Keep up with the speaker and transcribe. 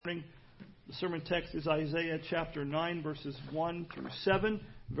The sermon text is Isaiah chapter 9, verses 1 through 7.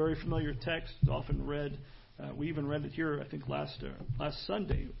 Very familiar text, often read. We even read it here, I think, last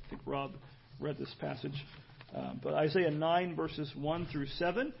Sunday. I think Rob read this passage. But Isaiah 9, verses 1 through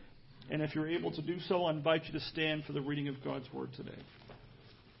 7. And if you're able to do so, I invite you to stand for the reading of God's Word today.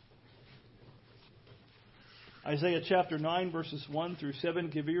 Isaiah chapter 9, verses 1 through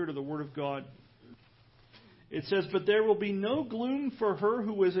 7. Give ear to the Word of God. It says, "But there will be no gloom for her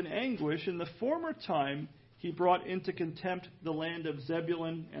who is in anguish. In the former time he brought into contempt the land of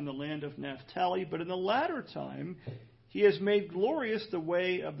Zebulun and the land of Naphtali. But in the latter time he has made glorious the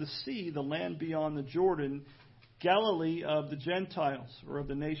way of the sea, the land beyond the Jordan, Galilee of the Gentiles," or of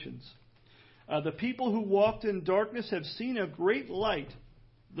the nations. "The people who walked in darkness have seen a great light.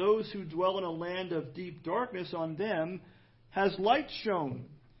 Those who dwell in a land of deep darkness, on them has light shone.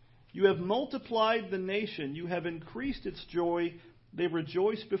 You have multiplied the nation. You have increased its joy. They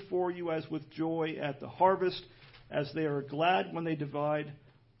rejoice before you as with joy at the harvest, as they are glad when they divide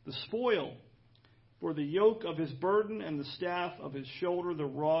the spoil. For the yoke of his burden and the staff of his shoulder, the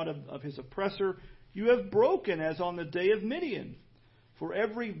rod of his oppressor, you have broken as on the day of Midian. For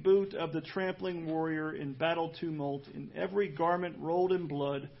every boot of the trampling warrior in battle tumult, and every garment rolled in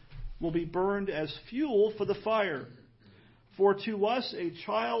blood, will be burned as fuel for the fire. For to us a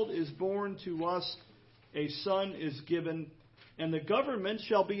child is born, to us a son is given, and the government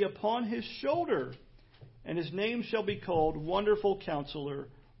shall be upon his shoulder, and his name shall be called Wonderful Counselor,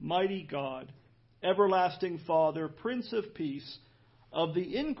 Mighty God, Everlasting Father, Prince of Peace. Of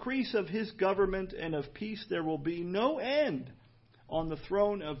the increase of his government and of peace there will be no end on the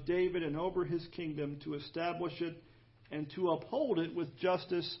throne of David and over his kingdom, to establish it and to uphold it with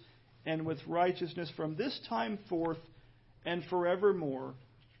justice and with righteousness from this time forth and forevermore.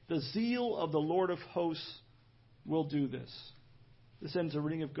 The zeal of the Lord of hosts will do this." This ends the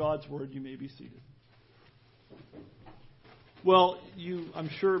reading of God's Word. You may be seated. Well, I'm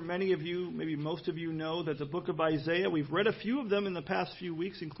sure many of you, maybe most of you, know that the book of Isaiah, we've read a few of them in the past few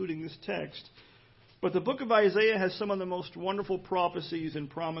weeks, including this text. But the book of Isaiah has some of the most wonderful prophecies and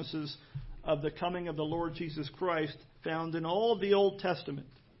promises of the coming of the Lord Jesus Christ found in all of the Old Testament.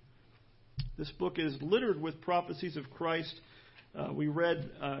 This book is littered with prophecies of Christ. We read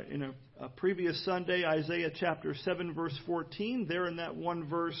in a previous Sunday, Isaiah chapter 7, verse 14. There in that one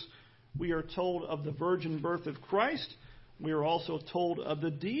verse, we are told of the virgin birth of Christ. We are also told of the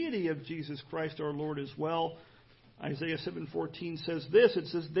deity of Jesus Christ our Lord as well. Isaiah 7:14 says this. It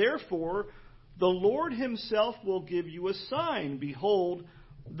says, "Therefore, the Lord himself will give you a sign. Behold,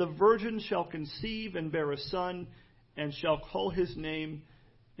 the virgin shall conceive and bear a son, and shall call his name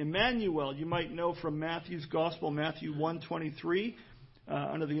Emmanuel." You might know from Matthew's Gospel, Matthew 1:23,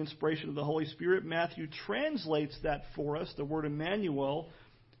 under the inspiration of the Holy Spirit, Matthew translates that for us, the word Emmanuel,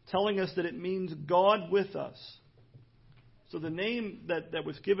 telling us that it means God with us. So the name that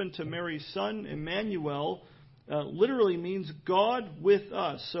was given to Mary's son, Emmanuel, literally means God with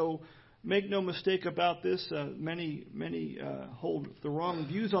us. So make no mistake about this. Many hold the wrong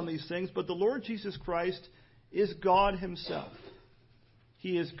views on these things, but the Lord Jesus Christ is God himself.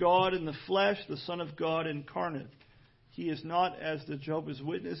 He is God in the flesh, the Son of God incarnate. He is not, as the Jehovah's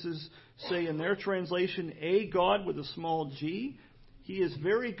Witnesses say in their translation, a God with a small g. He is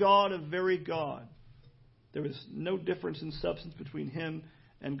very God of very God. There is no difference in substance between him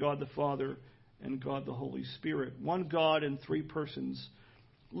and God the Father and God the Holy Spirit. One God in three persons.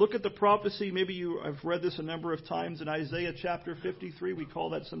 Look at the prophecy. Maybe you have read this a number of times in Isaiah chapter 53. We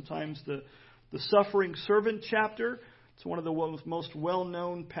call that sometimes the suffering servant chapter. It's one of the most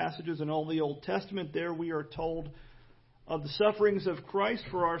well-known passages in all the Old Testament. There we are told of the sufferings of Christ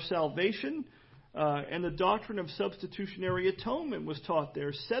for our salvation, and the doctrine of substitutionary atonement was taught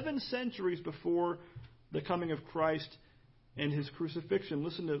there 7 centuries before the coming of Christ and his crucifixion.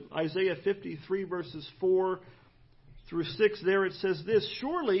 Listen to Isaiah 53, verses 4 through 6. There it says this,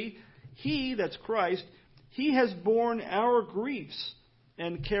 "Surely he," that's Christ, "he has borne our griefs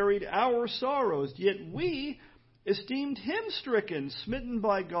and carried our sorrows, yet we esteemed him stricken, smitten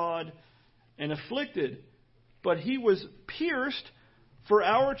by God, and afflicted. But he was pierced for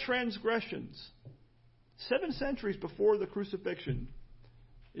our transgressions." 7 centuries before the crucifixion,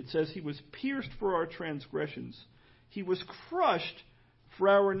 it says he was pierced for our transgressions. He was crushed for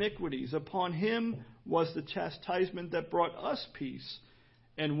our iniquities. Upon him was the chastisement that brought us peace.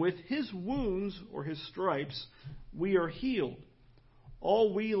 And with his wounds, or his stripes, we are healed.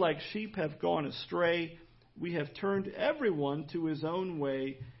 All we like sheep have gone astray. We have turned everyone to his own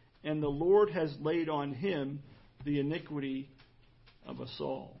way, and the Lord has laid on him the iniquity of us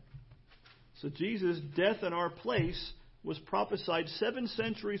all. So Jesus' death in our place was prophesied 7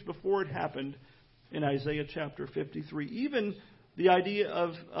 centuries before it happened in Isaiah chapter 53. Even the idea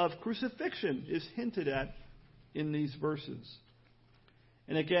of crucifixion is hinted at in these verses.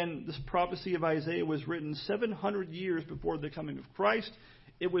 And again, this prophecy of Isaiah was written 700 years before the coming of Christ.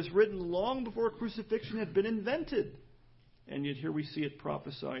 It was written long before crucifixion had been invented. And yet here we see it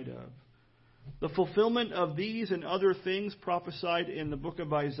prophesied of. The fulfillment of these and other things prophesied in the book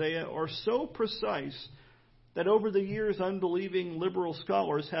of Isaiah are so precise that over the years unbelieving liberal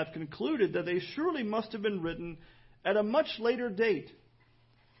scholars have concluded that they surely must have been written at a much later date.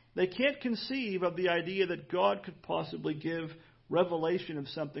 They can't conceive of the idea that God could possibly give revelation of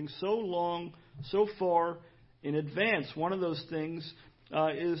something so long, so far in advance. One of those things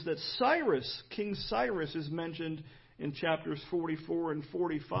is that Cyrus, King Cyrus, is mentioned in chapters 44 and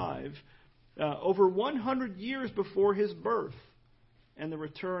 45, over 100 years before his birth. And the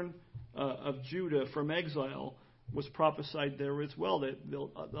return of Judah from exile was prophesied there as well.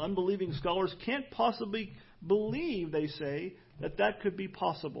 The unbelieving scholars can't possibly believe, they say, that could be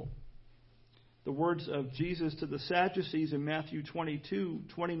possible. The words of Jesus to the Sadducees in Matthew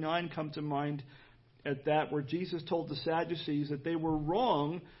 22:29 come to mind at that, where Jesus told the Sadducees that they were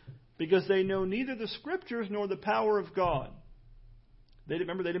wrong because they know neither the Scriptures nor the power of God. They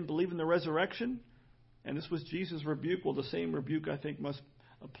didn't believe in the resurrection, and this was Jesus' rebuke. Well, the same rebuke, I think, must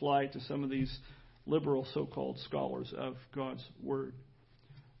apply to some of these liberal so-called scholars of God's Word.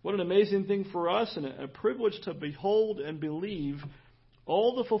 What an amazing thing for us, and a privilege to behold and believe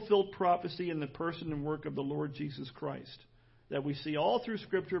all the fulfilled prophecy in the person and work of the Lord Jesus Christ that we see all through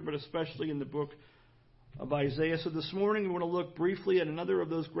Scripture, but especially in the book of Isaiah. So this morning we want to look briefly at another of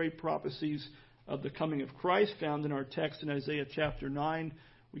those great prophecies of the coming of Christ found in our text in Isaiah chapter 9.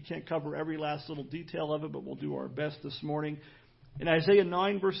 We can't cover every last little detail of it, but we'll do our best this morning. In Isaiah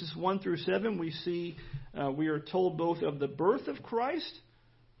 9, verses 1 through 7, we are told both of the birth of Christ,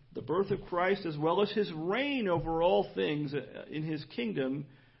 as well as his reign over all things in his kingdom,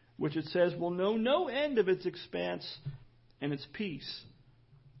 which it says will know no end of its expanse and its peace.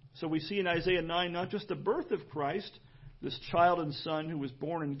 So we see in Isaiah 9 not just the birth of Christ, this child and son who was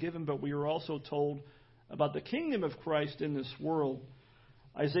born and given, but we are also told about the kingdom of Christ in this world.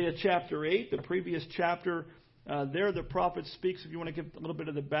 Isaiah chapter 8, the previous chapter, there the prophet speaks, if you want to give a little bit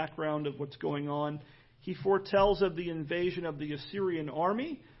of the background of what's going on. He foretells of the invasion of the Assyrian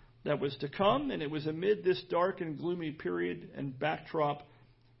army that was to come, and it was amid this dark and gloomy period and backdrop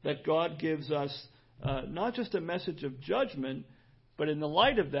that God gives us not just a message of judgment, but in the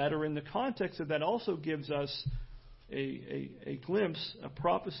light of that, or in the context of that, also gives us a glimpse, a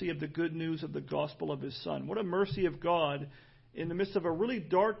prophecy of the good news of the gospel of his Son. What a mercy of God in the midst of a really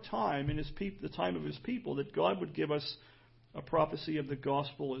dark time in the time of his people, that God would give us a prophecy of the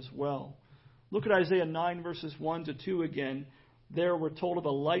gospel as well. Look at Isaiah 9, verses 1 to 2 again. There we're told of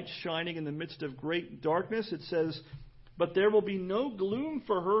a light shining in the midst of great darkness. It says, "But there will be no gloom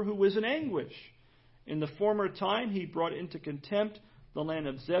for her who is in anguish. In the former time he brought into contempt the land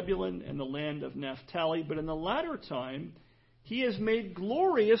of Zebulun and the land of Naphtali. But in the latter time he has made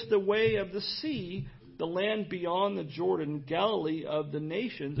glorious the way of the sea, the land beyond the Jordan, Galilee of the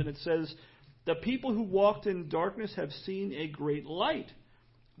nations." And it says, "The people who walked in darkness have seen a great light.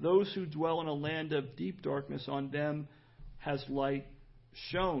 Those who dwell in a land of deep darkness, on them has light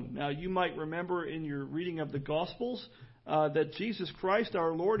shone." Now you might remember in your reading of the Gospels that Jesus Christ,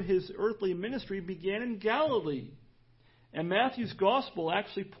 our Lord, his earthly ministry began in Galilee. And Matthew's Gospel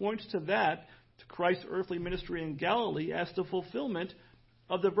actually points to that, to Christ's earthly ministry in Galilee, as the fulfillment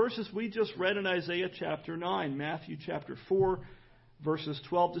of the verses we just read in Isaiah chapter 9. Matthew chapter 4, verses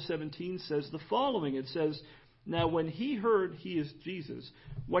 12 to 17 says the following. It says, "Now when he heard," he is Jesus,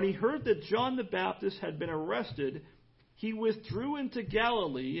 "when he heard that John the Baptist had been arrested, he withdrew into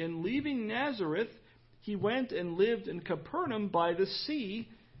Galilee, and leaving Nazareth, he went and lived in Capernaum by the sea,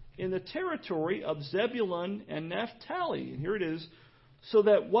 in the territory of Zebulun and Naphtali." And here it is, "so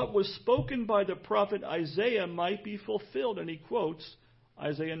that what was spoken by the prophet Isaiah might be fulfilled." And he quotes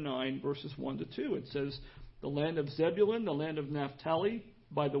Isaiah 9, verses 1 to 2. It says, "The land of Zebulun, the land of Naphtali,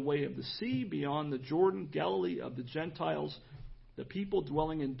 by the way of the sea, beyond the Jordan, Galilee of the Gentiles. The people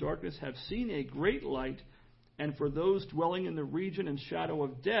dwelling in darkness have seen a great light, and for those dwelling in the region and shadow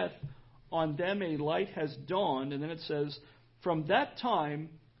of death, on them a light has dawned." And then it says, "From that time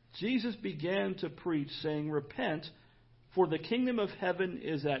Jesus began to preach, saying, 'Repent, for the kingdom of heaven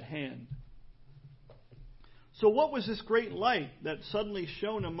is at hand.'" So what was this great light that suddenly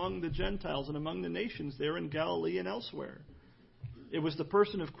shone among the Gentiles and among the nations there in Galilee and elsewhere? It was the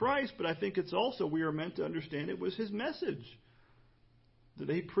person of Christ, but I think it's also, we are meant to understand, it was his message.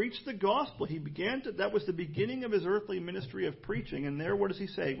 He preached the gospel. That was the beginning of his earthly ministry of preaching. And there, what does he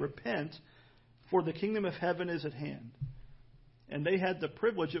say? Repent, for the kingdom of heaven is at hand. And they had the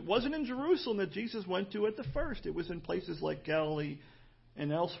privilege. It wasn't in Jerusalem that Jesus went to at the first. It was in places like Galilee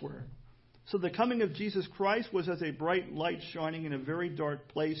and elsewhere. So the coming of Jesus Christ was as a bright light shining in a very dark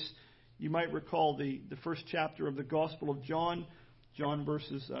place. You might recall the first chapter of the Gospel of John,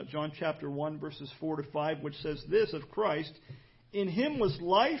 John chapter 1, verses 4 to 5, which says this of Christ: "In him was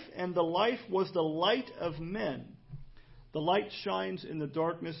life, and the life was the light of men. The light shines in the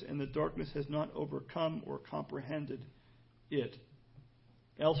darkness, and the darkness has not overcome or comprehended it."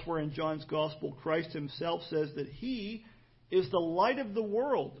 Elsewhere in John's Gospel, Christ himself says that he is the light of the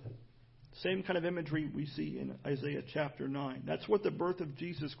world. Same kind of imagery we see in Isaiah chapter 9. That's what the birth of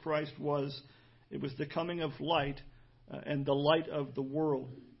Jesus Christ was. It was the coming of light and the light of the world.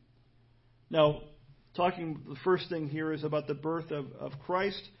 Now, the first thing here is about the birth of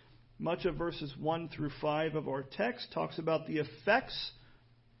Christ. Much of verses 1 through 5 of our text talks about the effects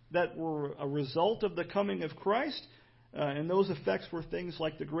that were a result of the coming of Christ. And those effects were things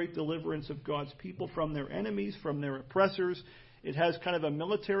like the great deliverance of God's people from their enemies, from their oppressors. It has kind of a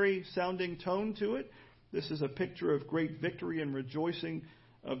military-sounding tone to it. This is a picture of great victory and rejoicing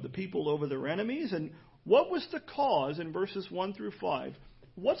of the people over their enemies. And what was the cause in verses 1 through 5?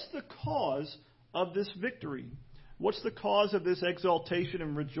 What's the cause of this victory? What's the cause of this exaltation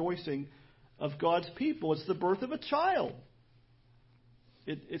and rejoicing of God's people? It's the birth of a child.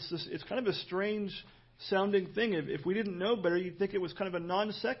 It's kind of a strange sounding thing. If we didn't know better, you'd think it was kind of a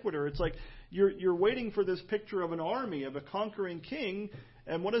non sequitur. It's like you're waiting for this picture of an army, of a conquering king,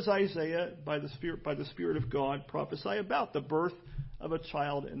 and what does Isaiah, by the Spirit of God, prophesy about? The birth of a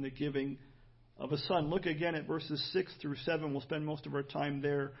child and the giving of a son. Look again at verses 6 through 7. We'll spend most of our time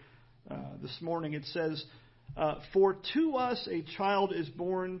there this morning. It says, "For to us a child is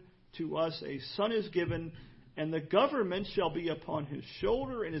born, to us a son is given, and the government shall be upon his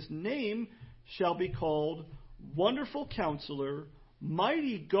shoulder, and his name shall be called Wonderful Counselor,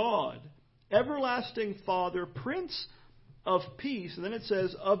 Mighty God, Everlasting Father, Prince of Peace." And then it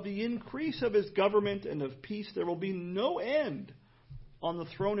says, "Of the increase of his government and of peace there will be no end on the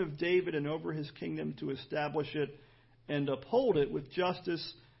throne of David and over his kingdom, to establish it and uphold it with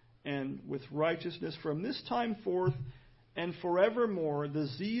justice and with righteousness from this time forth and forevermore. The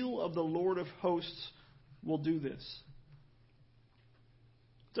zeal of the Lord of hosts will do this."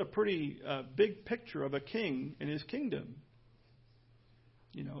 It's a pretty big picture of a king and his kingdom.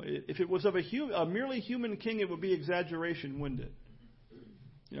 You know, if it was of a merely human king, it would be exaggeration, wouldn't it?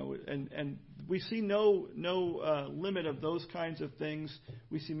 You know, and we see no limit of those kinds of things.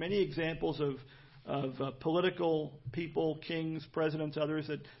 We see many examples of political people, kings, presidents, others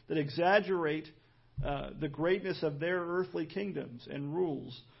that exaggerate the greatness of their earthly kingdoms and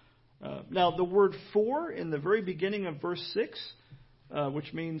rules. Now, the word "for" in the very beginning of verse 6,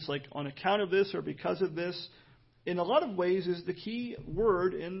 which means like on account of this or because of this, in a lot of ways is the key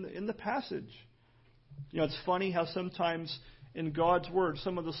word in the passage. You know, it's funny how sometimes in God's Word,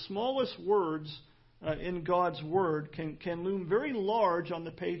 some of the smallest words in God's Word can loom very large on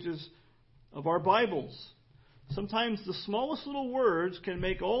the pages of our Bibles. Sometimes the smallest little words can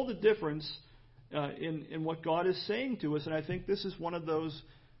make all the difference in what God is saying to us, and I think this is one of those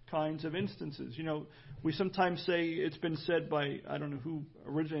kinds of instances. You know, we sometimes say, it's been said by, I don't know who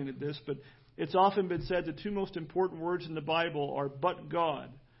originated this, but it's often been said the two most important words in the Bible are "but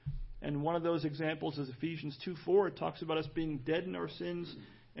God." And one of those examples is Ephesians 2:4. It talks about us being dead in our sins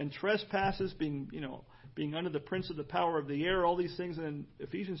and trespasses, being under the prince of the power of the air, all these things. And then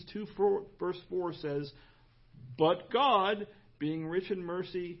Ephesians 2:4, verse 4 says, "But God, being rich in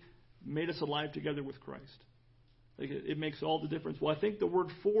mercy, made us alive together with Christ." Like it makes all the difference. Well, I think the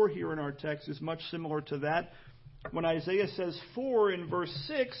word "for" here in our text is much similar to that. When Isaiah says "for" in verse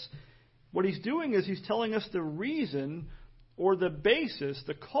 6, what he's doing is he's telling us the reason or the basis,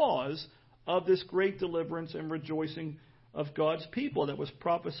 the cause of this great deliverance and rejoicing of God's people that was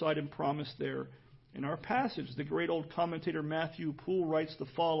prophesied and promised there in our passage. The great old commentator Matthew Poole writes the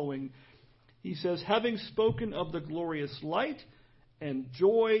following. He says, "Having spoken of the glorious light and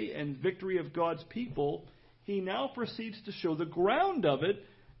joy and victory of God's people, he now proceeds to show the ground of it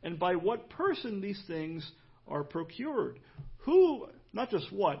and by what person these things are procured." Who, not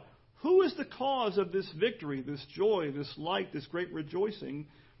just what, who is the cause of this victory, this joy, this light, this great rejoicing?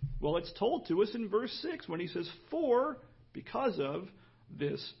 Well, it's told to us in verse 6 when he says, "For, because of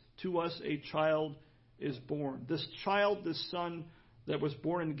this, to us a child is born." This child, this son that was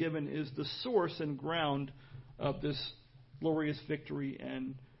born and given, is the source and ground of this glorious victory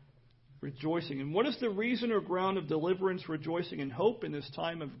and rejoicing. And what is the reason or ground of deliverance, rejoicing, and hope in this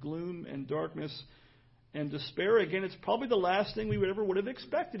time of gloom and darkness and despair? Again, it's probably the last thing we would have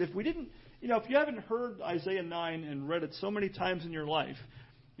expected. If we didn't, if you haven't heard Isaiah 9 and read it so many times in your life,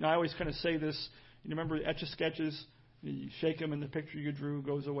 I always kind of say this, remember Etch-a-Sketches? You shake them and the picture you drew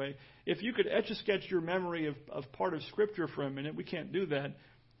goes away. If you could Etch-a-Sketch your memory of part of Scripture for a minute, we can't do that.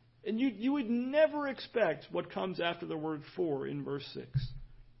 And you would never expect what comes after the word for in verse 6.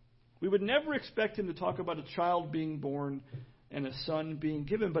 We would never expect him to talk about a child being born and a son being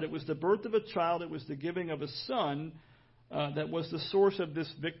given, but it was the birth of a child, it was the giving of a son that was the source of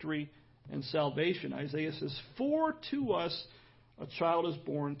this victory and salvation. Isaiah says, "For to us a child is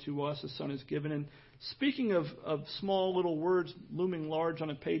born, to us a son is given." And speaking of small little words looming large on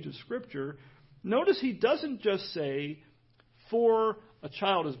a page of Scripture, notice he doesn't just say, "For a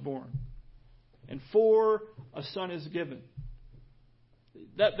child is born," and "for a son is given."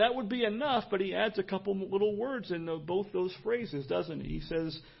 That would be enough, but he adds a couple little words in both those phrases, doesn't he? He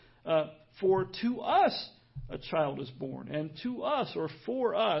says, "For to us a child is born, and to us, or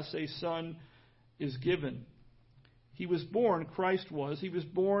for us, a son is given." He was born, Christ was, he was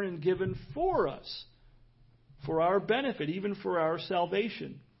born and given for us, for our benefit, even for our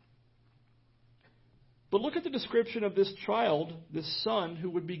salvation. But look at the description of this child, this son, who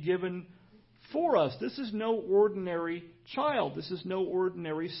would be given for us. This is no ordinary child. This is no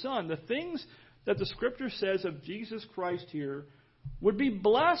ordinary son. The things that the Scripture says of Jesus Christ here would be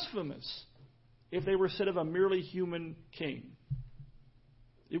blasphemous if they were said of a merely human king.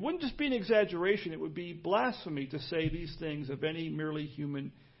 It wouldn't just be an exaggeration. It would be blasphemy to say these things of any merely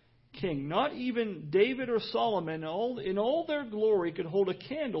human king. Not even David or Solomon, in all their glory, could hold a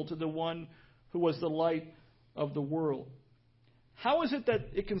candle to the one who was the light of the world. How is it that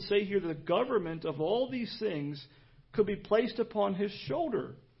it can say here that the government of all these things could be placed upon his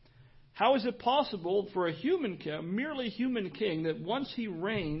shoulder? How is it possible for a human king, a merely human king, that once he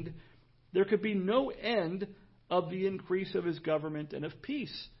reigned, there could be no end of the increase of his government and of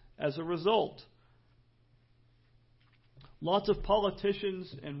peace as a result? Lots of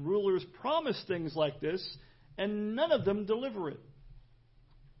politicians and rulers promise things like this, and none of them deliver it.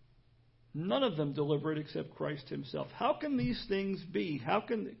 None of them deliver it except Christ himself. How can these things be? How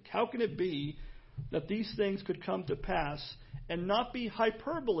can it be that these things could come to pass and not be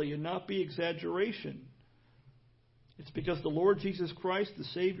hyperbole and not be exaggeration? It's because the Lord Jesus Christ, the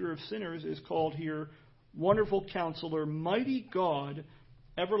Savior of sinners, is called here Wonderful Counselor, Mighty God,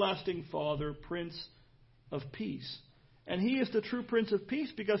 Everlasting Father, Prince of Peace. And he is the true Prince of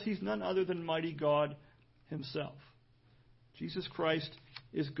Peace because he's none other than Mighty God himself. Jesus Christ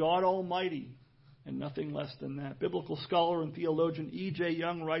is God Almighty and nothing less than that. Biblical scholar and theologian E.J.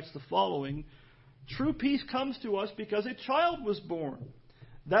 Young writes the following: "True peace comes to us because a child was born.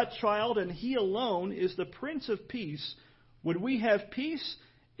 That child, and he alone, is the Prince of Peace. Would we have peace?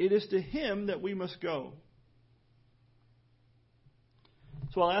 It is to him that we must go."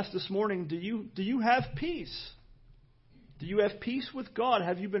 So I'll ask this morning, do you have peace? Do you have peace with God?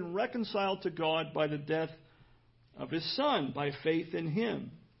 Have you been reconciled to God by the death of his Son, by faith in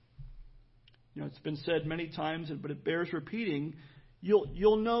him? It's been said many times, but it bears repeating.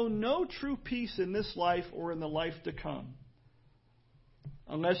 You'll know no true peace in this life or in the life to come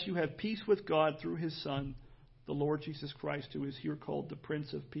unless you have peace with God through his Son, the Lord Jesus Christ, who is here called the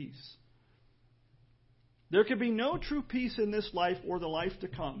Prince of Peace. There can be no true peace in this life or the life to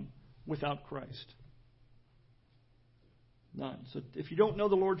come without Christ. None. So if you don't know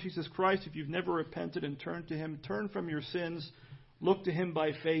the Lord Jesus Christ, if you've never repented and turned to him, turn from your sins, look to him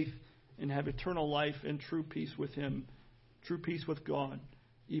by faith, and have eternal life and true peace with him, true peace with God,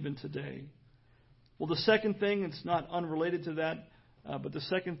 even today. Well, the second thing, it's not unrelated to that, but the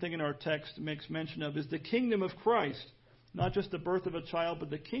second thing in our text makes mention of is the kingdom of Christ. Not just the birth of a child, but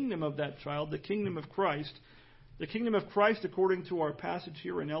the kingdom of that child, the kingdom of Christ. The kingdom of Christ, according to our passage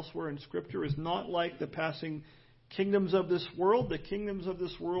here and elsewhere in Scripture, is not like the passing kingdoms of this world. The kingdoms of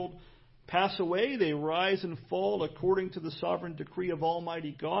this world pass away. They rise and fall according to the sovereign decree of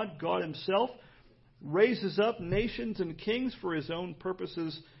Almighty God. God himself raises up nations and kings for his own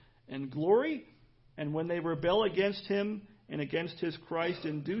purposes and glory. And when they rebel against him and against his Christ,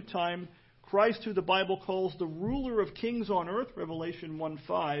 in due time, Christ, who the Bible calls the ruler of kings on earth, Revelation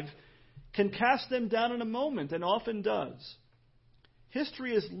 1:5, can cast them down in a moment, and often does.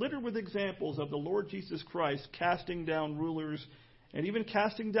 History is littered with examples of the Lord Jesus Christ casting down rulers and even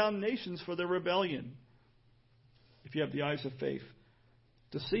casting down nations for their rebellion, if you have the eyes of faith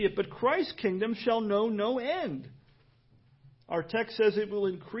to see it. But Christ's kingdom shall know no end. Our text says it will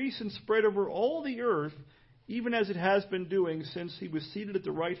increase and spread over all the earth, even as it has been doing since he was seated at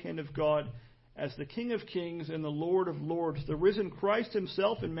the right hand of God as the King of Kings and the Lord of Lords. The risen Christ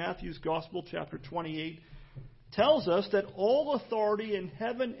himself in Matthew's Gospel, chapter 28, tells us that all authority in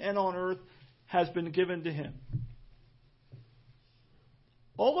heaven and on earth has been given to him.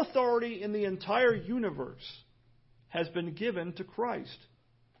 All authority in the entire universe has been given to Christ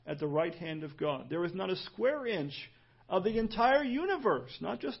at the right hand of God. There is not a square inch of the entire universe,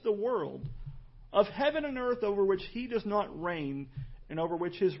 not just the world, of heaven and earth over which he does not reign, and over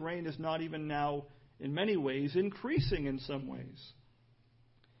which his reign is not even now, in many ways, increasing in some ways.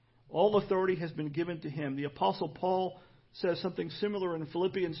 All authority has been given to him. The Apostle Paul says something similar in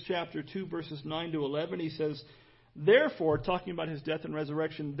Philippians chapter 2, verses 9 to 11. He says, therefore, talking about his death and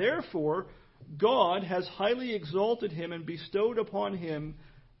resurrection, therefore, God has highly exalted him and bestowed upon him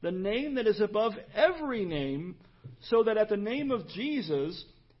the name that is above every name, so that at the name of Jesus,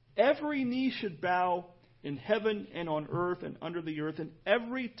 every knee should bow in heaven and on earth and under the earth, and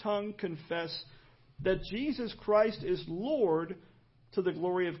every tongue confess that Jesus Christ is Lord, to the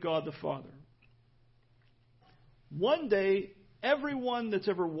glory of God the Father. One day, everyone that's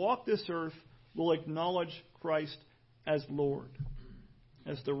ever walked this earth will acknowledge Christ as Lord,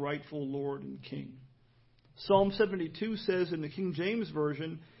 as the rightful Lord and King. Psalm 72 says in the King James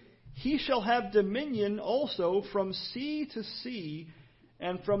Version, he shall have dominion also from sea to sea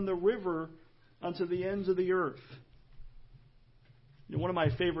and from the river unto the ends of the earth. You know, one of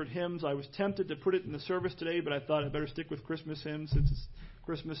my favorite hymns, I was tempted to put it in the service today, but I thought I'd better stick with Christmas hymns since it's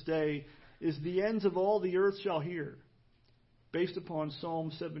Christmas Day, is the ends of all the earth shall hear, based upon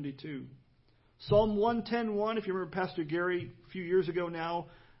Psalm 72. Psalm 110:1, if you remember Pastor Gary a few years ago now,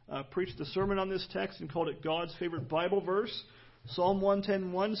 preached a sermon on this text and called it God's favorite Bible verse. Psalm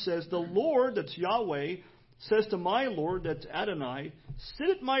 110:1 says, the Lord, that's Yahweh, says to my Lord, that's Adonai, sit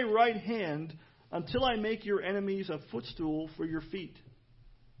at my right hand until I make your enemies a footstool for your feet.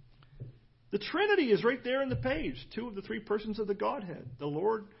 The Trinity is right there in the page. Two of the three persons of the Godhead. The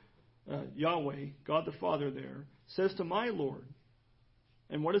Lord, Yahweh, God the Father there, says to my Lord.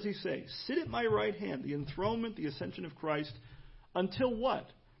 And what does he say? Sit at my right hand, the enthronement, the ascension of Christ, until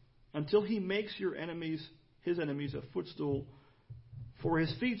what? Until he makes your enemies, his enemies, a footstool for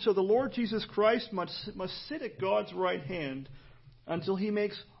his feet. So the Lord Jesus Christ must sit at God's right hand until he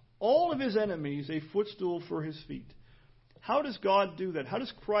makes all of his enemies a footstool for his feet. How does God do that? How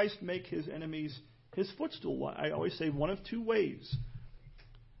does Christ make his enemies his footstool? I always say one of two ways.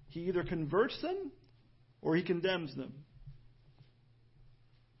 He either converts them or he condemns them.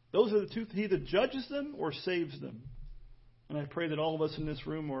 Those are the two. He either judges them or saves them. And I pray that all of us in this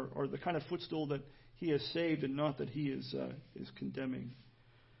room are the kind of footstool that he has saved and not that he is condemning.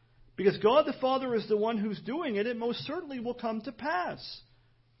 Because God the Father is the one who's doing it, it most certainly will come to pass.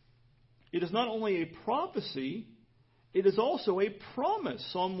 It is not only a prophecy, it is also a promise,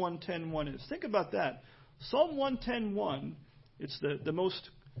 Psalm 110:1 is. Think about that. Psalm 110:1, it's the most,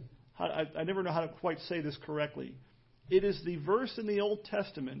 I never know how to quite say this correctly. It is the verse in the Old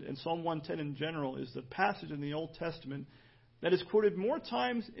Testament, and Psalm 110 in general is the passage in the Old Testament that is quoted more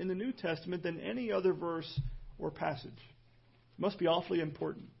times in the New Testament than any other verse or passage. It must be awfully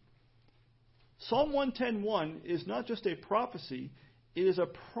important. Psalm 110:1 is not just a prophecy, it is a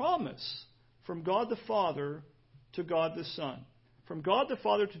promise from God the Father to God the Son. From God the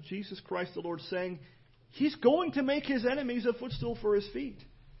Father to Jesus Christ the Lord, saying, he's going to make his enemies a footstool for his feet.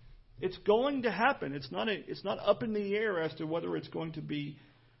 It's going to happen. It's not up in the air as to whether it's going to be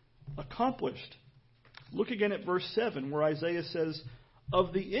accomplished. Look again at verse 7, where Isaiah says,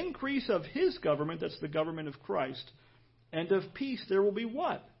 of the increase of his government, that's the government of Christ, and of peace there will be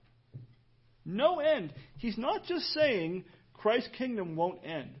what? No end. He's not just saying Christ's kingdom won't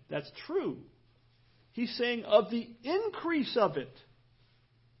end. That's true. He's saying of the increase of it.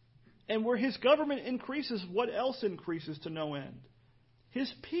 And where his government increases, what else increases to no end?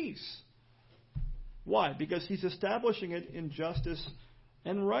 His peace. Why? Because he's establishing it in justice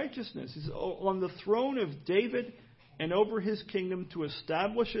and righteousness. He's on the throne of David and over his kingdom to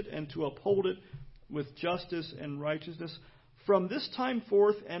establish it and to uphold it with justice and righteousness from this time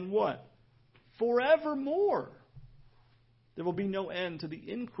forth and what? Forevermore. There will be no end to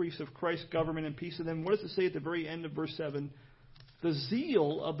the increase of Christ's government and peace. And then what does it say at the very end of verse 7? The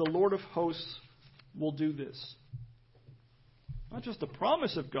zeal of the Lord of hosts will do this. Not just the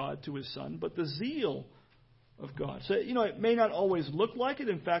promise of God to his Son, but the zeal of God. So, it may not always look like it.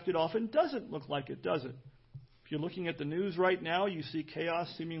 In fact, it often doesn't look like it, does it? If you're looking at the news right now, you see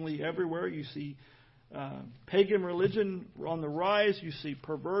chaos seemingly everywhere. You see pagan religion on the rise. You see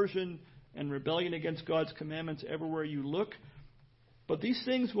perversion and rebellion against God's commandments everywhere you look. But these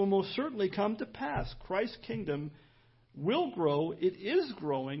things will most certainly come to pass. Christ's kingdom will grow. It is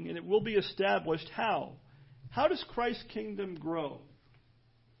growing, and it will be established. How? How does Christ's kingdom grow?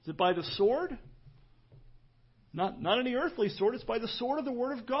 Is it by the sword? Not any earthly sword. It's by the sword of the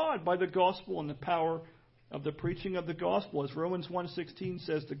Word of God, by the gospel and the power of the preaching of the gospel. As Romans 1:16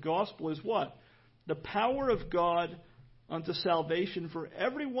 says, the gospel is what? The power of God unto salvation for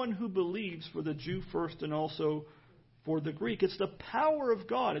everyone who believes, for the Jew first and also for the Greek. It's the power of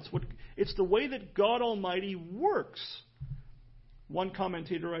God. It's the way that God Almighty works. One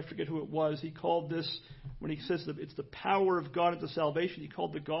commentator, I forget who it was, he called this, when he says that it's the power of God unto salvation, he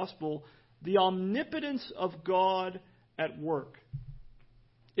called the gospel the omnipotence of God at work.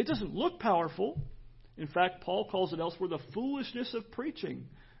 It doesn't look powerful. In fact, Paul calls it elsewhere the foolishness of preaching.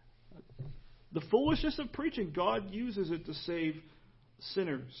 The foolishness of preaching, God uses it to save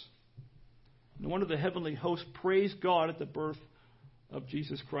sinners. And one of the heavenly hosts praised God at the birth of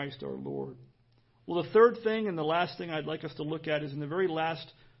Jesus Christ our Lord. Well, the third thing and the last thing I'd like us to look at is in the very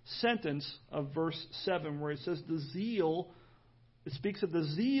last sentence of verse 7, where it says the zeal, it speaks of the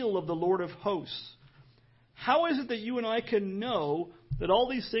zeal of the Lord of hosts. How is it that you and I can know that all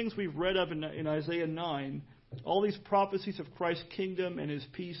these things we've read of in Isaiah 9, all these prophecies of Christ's kingdom and His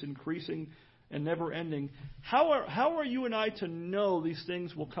peace increasing and never ending, how are you and I to know these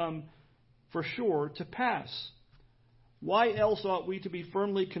things will come for sure to pass? Why else ought we to be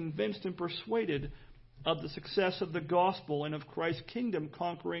firmly convinced and persuaded of the success of the gospel and of Christ's kingdom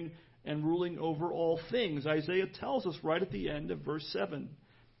conquering and ruling over all things? Isaiah tells us right at the end of verse 7,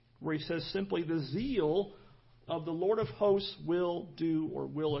 where he says simply, the zeal of the Lord of hosts will do or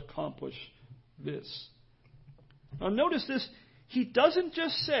will accomplish this. Now notice this, he doesn't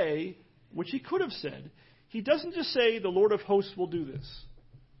just say, which he could have said, he doesn't just say the Lord of hosts will do this,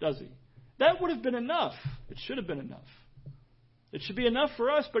 does he? That would have been enough. It should have been enough. It should be enough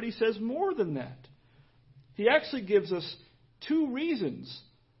for us, but he says more than that. He actually gives us two reasons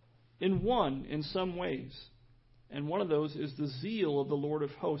in one in some ways. And one of those is the zeal of the Lord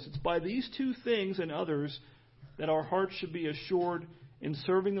of hosts. It's by these two things and others that our hearts should be assured in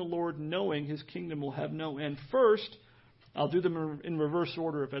serving the Lord, knowing His kingdom will have no end. First, I'll do them in reverse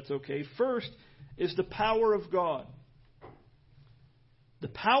order if that's okay. First is the power of God. The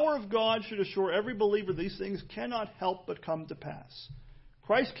power of God should assure every believer these things cannot help but come to pass.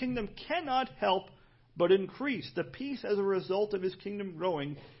 Christ's kingdom cannot help but increase. The peace as a result of His kingdom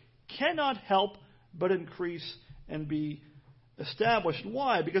growing cannot help but increase and be established.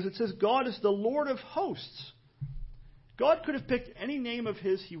 Why? Because it says God is the Lord of hosts. God could have picked any name of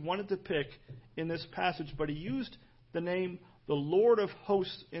His He wanted to pick in this passage, but He used the name the Lord of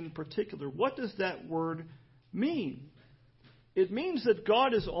hosts in particular. What does that word mean? It means that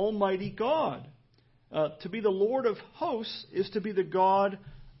God is Almighty God. To be the Lord of hosts is to be the God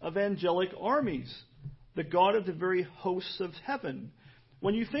of angelic armies, the God of the very hosts of heaven.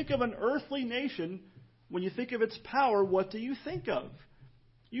 When you think of an earthly nation, when you think of its power, what do you think of?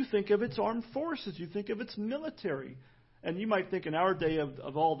 You think of its armed forces. You think of its military. And you might think in our day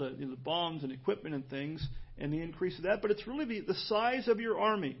of all the bombs and equipment and things and the increase of that, but it's really the size of your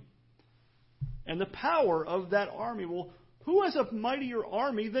army and the power of that army. Well, who has a mightier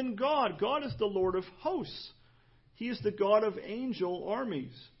army than God? God is the Lord of hosts. He is the God of angel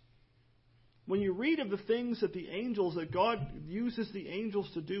armies. When you read of the things that that God uses the angels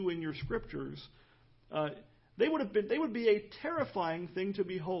to do in your scriptures, they would be a terrifying thing to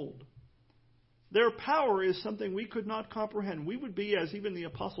behold. Their power is something we could not comprehend. We would be, as even the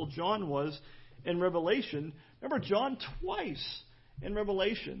Apostle John was in Revelation. Remember, John twice in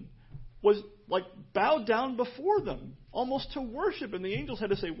Revelation was like bowed down before them, almost to worship. And the angels had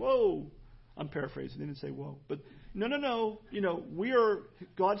to say, whoa. I'm paraphrasing. They didn't say whoa. But no. We are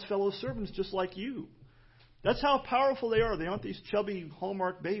God's fellow servants just like you. That's how powerful they are. They aren't these chubby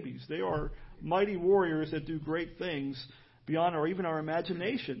Hallmark babies. They are mighty warriors that do great things beyond even our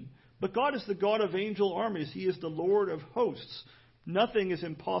imagination. But God is the God of angel armies. He is the Lord of hosts. Nothing is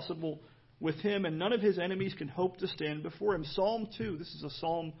impossible with Him, and none of His enemies can hope to stand before Him. Psalm 2, this is a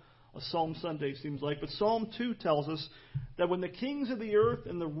Psalm Sunday seems like, but Psalm 2 tells us that when the kings of the earth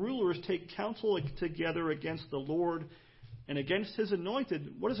and the rulers take counsel together against the Lord and against His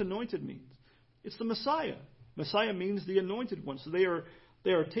anointed, what does anointed mean? It's the Messiah. Messiah means the anointed one. So they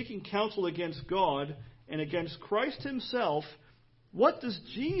are taking counsel against God and against Christ Himself. What does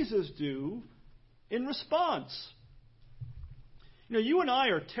Jesus do in response? You and I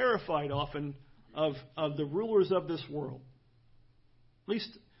are terrified often of the rulers of this world. At least,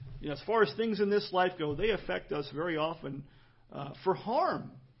 as far as things in this life go, they affect us very often for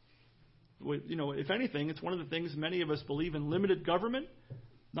harm. If anything, it's one of the things many of us believe in limited government,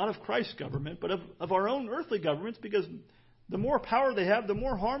 not of Christ's government, but of our own earthly governments, because the more power they have, the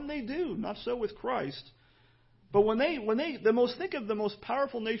more harm they do. Not so with Christ. But think of the most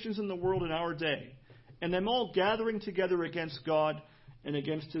powerful nations in the world in our day, and them all gathering together against God and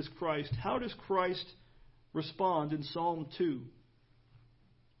against His Christ, how does Christ respond in Psalm 2?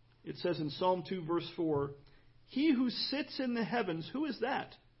 It says in Psalm 2, verse 4, He who sits in the heavens, who is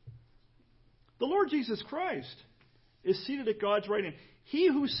that? The Lord Jesus Christ is seated at God's right hand. He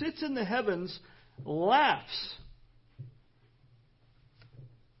who sits in the heavens laughs.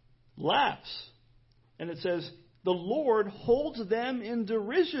 Laughs. And it says, the Lord holds them in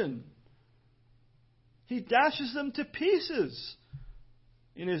derision. He dashes them to pieces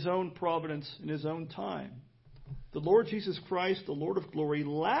in His own providence, in His own time. The Lord Jesus Christ, the Lord of glory,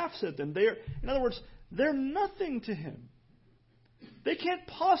 laughs at them. In other words, they're nothing to Him. They can't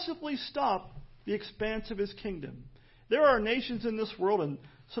possibly stop the expanse of His kingdom. There are nations in this world, and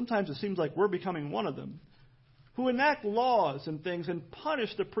sometimes it seems like we're becoming one of them, who enact laws and things and punish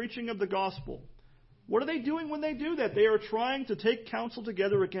the preaching of the gospel. What are they doing when they do that? They are trying to take counsel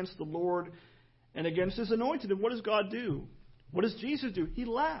together against the Lord and against His anointed. And what does God do? What does Jesus do? He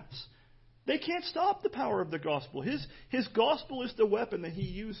laughs. They can't stop the power of the gospel. His gospel is the weapon that He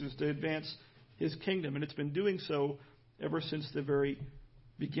uses to advance His kingdom, and it's been doing so ever since the very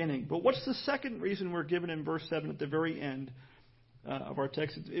beginning. But what's the second reason we're given in verse 7 at the very end of our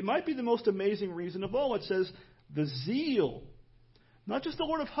text? It might be the most amazing reason of all. It says, the zeal, not just the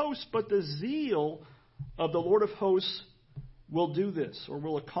Lord of hosts, but the zeal of the Lord of hosts will do this, or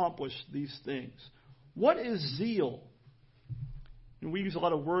will accomplish these things. What is zeal? And we use a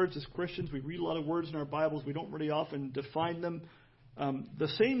lot of words as Christians. We read a lot of words in our Bibles. We don't really often define them. The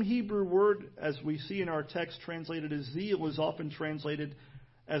same Hebrew word as we see in our text translated as zeal is often translated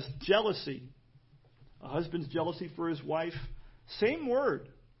as jealousy. A husband's jealousy for his wife. Same word.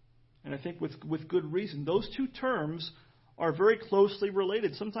 And I think with good reason. Those two terms are very closely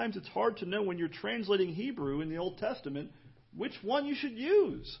related. Sometimes it's hard to know when you're translating Hebrew in the Old Testament which one you should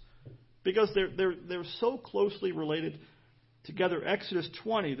use, because they're so closely related together. Exodus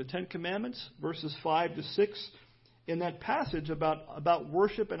 20, the Ten Commandments, verses 5 to 6, in that passage about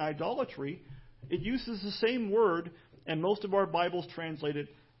worship and idolatry, it uses the same word, and most of our Bibles translate it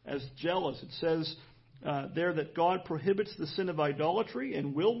as jealous. It says there that God prohibits the sin of idolatry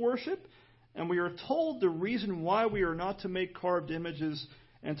and will worship, and we are told the reason why we are not to make carved images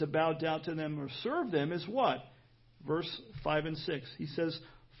and to bow down to them or serve them is what? Verse 5 and 6. He says,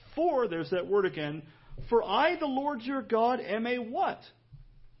 for, there's that word again, for I, the Lord your God, am a what?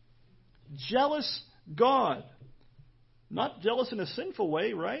 Jealous God. Not jealous in a sinful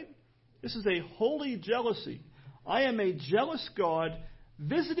way, right? This is a holy jealousy. I am a jealous God,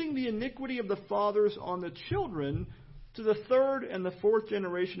 visiting the iniquity of the fathers on the children to the third and the fourth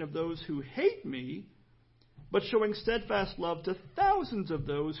generation of those who hate me, but showing steadfast love to thousands of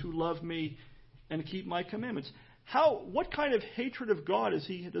those who love me and keep my commandments. What kind of hatred of God does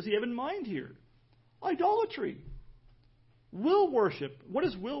he have in mind here? Idolatry. Will worship. What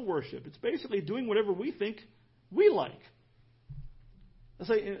is will worship? It's basically doing whatever we think we like.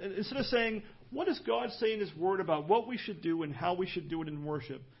 Instead of saying, what does God say in His Word about what we should do and how we should do it in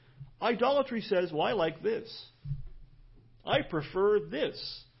worship? Idolatry says, well, I like this. I prefer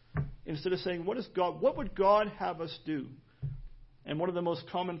this. Instead of saying, what would God have us do? And one of the most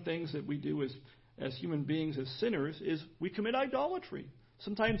common things that we do as human beings, as sinners, is we commit idolatry.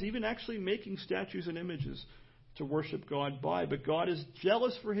 Sometimes even actually making statues and images to worship God by. But God is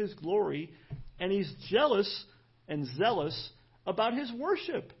jealous for His glory, and He's jealous and zealous about His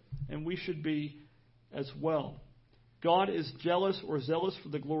worship. And we should be as well. God is jealous or zealous for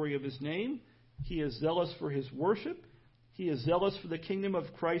the glory of His name. He is zealous for His worship. He is zealous for the kingdom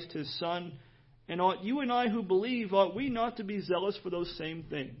of Christ His Son. And ought you and I who believe, ought we not to be zealous for those same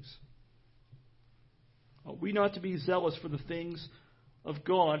things? Ought we not to be zealous for the things of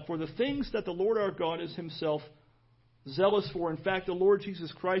God, for the things that the Lord our God is Himself zealous for? In fact, the Lord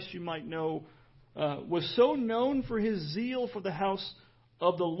Jesus Christ, you might know, was so known for His zeal for the house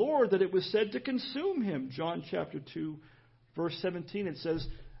of the Lord that it was said to consume Him. John chapter 2, verse 17, it says,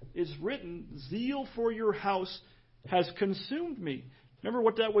 it's written, zeal for your house has consumed me. Remember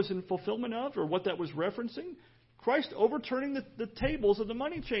what that was in fulfillment of, or what that was referencing? Christ overturning the tables of the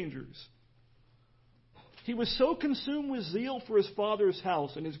money changers. He was so consumed with zeal for His Father's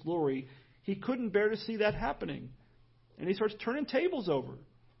house and His glory, He couldn't bear to see that happening. And He starts turning tables over.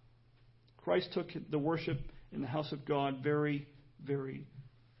 Christ took the worship in the house of God very, very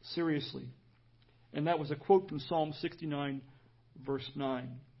seriously. And that was a quote from Psalm 69, verse 9.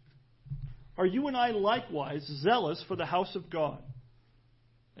 Are you and I likewise zealous for the house of God,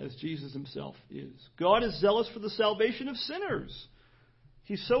 as Jesus himself is? God is zealous for the salvation of sinners.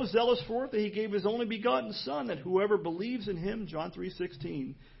 He's so zealous for it that he gave his only begotten Son, that whoever believes in him, John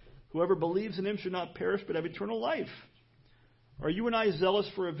 3:16, whoever believes in him should not perish but have eternal life. Are you and I zealous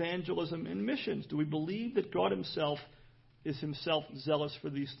for evangelism and missions? Do we believe that God himself is himself zealous for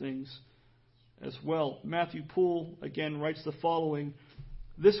these things as well? Matthew Poole again writes the following: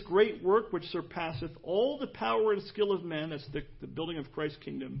 this great work which surpasseth all the power and skill of men, that's the building of Christ's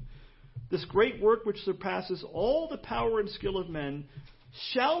kingdom, this great work which surpasses all the power and skill of men,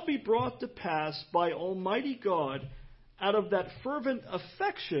 shall be brought to pass by Almighty God out of that fervent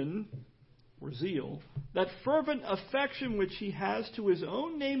affection, or zeal, that fervent affection which he has to his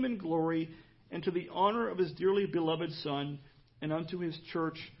own name and glory, and to the honor of his dearly beloved Son, and unto his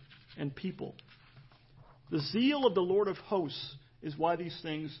church and people. The zeal of the Lord of hosts is why these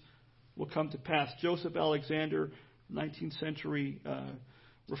things will come to pass. Joseph Alexander, 19th century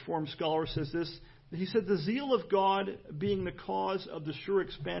Reformed scholar, says this. He said, the zeal of God being the cause of the sure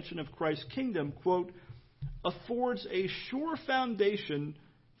expansion of Christ's kingdom, quote, affords a sure foundation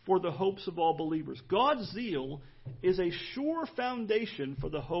for the hopes of all believers. God's zeal is a sure foundation for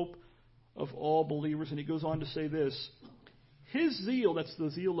the hope of all believers. And he goes on to say this: his zeal, that's the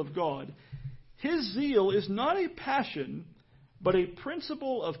zeal of God, his zeal is not a passion, but a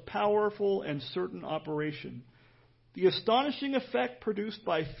principle of powerful and certain operation. The astonishing effect produced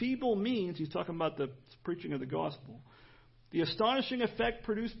by feeble means, he's talking about the preaching of the gospel, the astonishing effect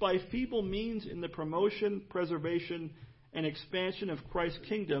produced by feeble means in the promotion, preservation, and expansion of Christ's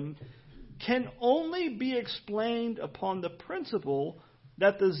kingdom can only be explained upon the principle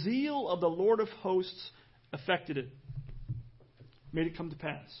that the zeal of the Lord of hosts effected it, made it come to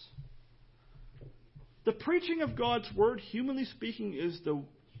pass. The preaching of God's word, humanly speaking, is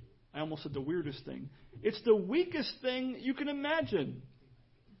I almost said the weirdest thing. It's the weakest thing you can imagine.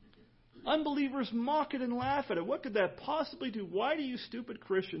 Unbelievers mock it and laugh at it. What could that possibly do? Why do you stupid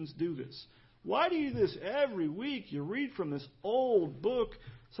Christians do this? Why do you do this every week? You read from this old book,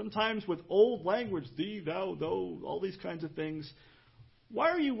 sometimes with old language, thee, thou, thou, all these kinds of things. Why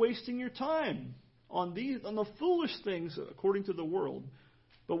are you wasting your time on the foolish things according to the world?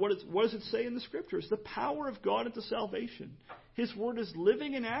 But what does it say in the Scripture? It's the power of God unto salvation. His word is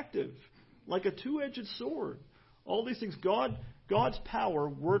living and active, like a two-edged sword. All these things, God's power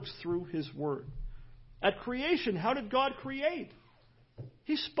works through his word. At creation, how did God create?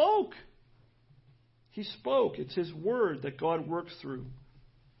 He spoke. He spoke. It's his word that God works through.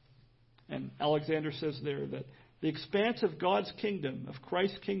 And Alexander says there that the expanse of God's kingdom, of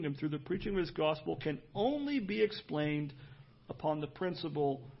Christ's kingdom, through the preaching of his gospel can only be explained upon the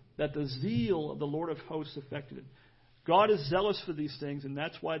principle that the zeal of the Lord of hosts effected it. God is zealous for these things, and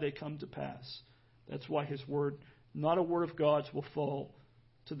that's why they come to pass. That's why his word, not a word of God's, will fall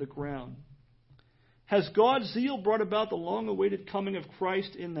to the ground. Has God's zeal brought about the long-awaited coming of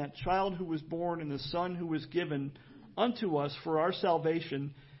Christ in that child who was born and the Son who was given unto us for our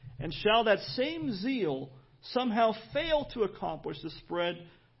salvation? And shall that same zeal somehow fail to accomplish the spread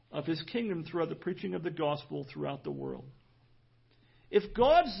of his kingdom throughout the preaching of the gospel throughout the world? If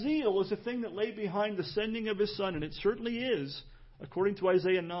God's zeal is the thing that lay behind the sending of his Son, and it certainly is, according to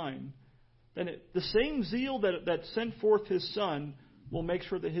Isaiah 9, then the same zeal that sent forth his Son will make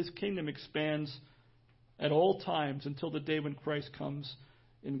sure that his kingdom expands at all times until the day when Christ comes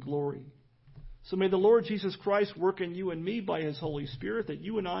in glory. So may the Lord Jesus Christ work in you and me by his Holy Spirit, that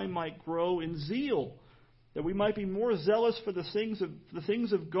you and I might grow in zeal, that we might be more zealous for the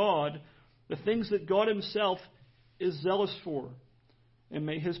things of God, the things that God himself is zealous for. And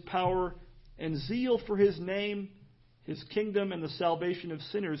may his power and zeal for his name, his kingdom, and the salvation of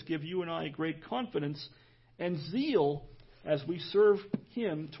sinners give you and I great confidence and zeal as we serve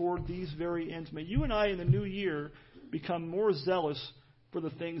him toward these very ends. May you and I in the new year become more zealous for the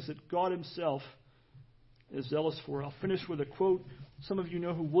things that God himself is zealous for. I'll finish with a quote. Some of you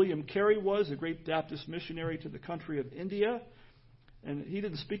know who William Carey was, a great Baptist missionary to the country of India. And he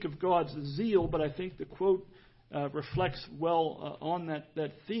didn't speak of God's zeal, but I think the quote reflects well on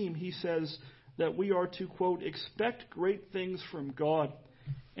that theme. He says that we are to, quote, expect great things from God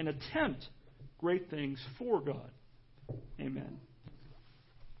and attempt great things for God. Amen.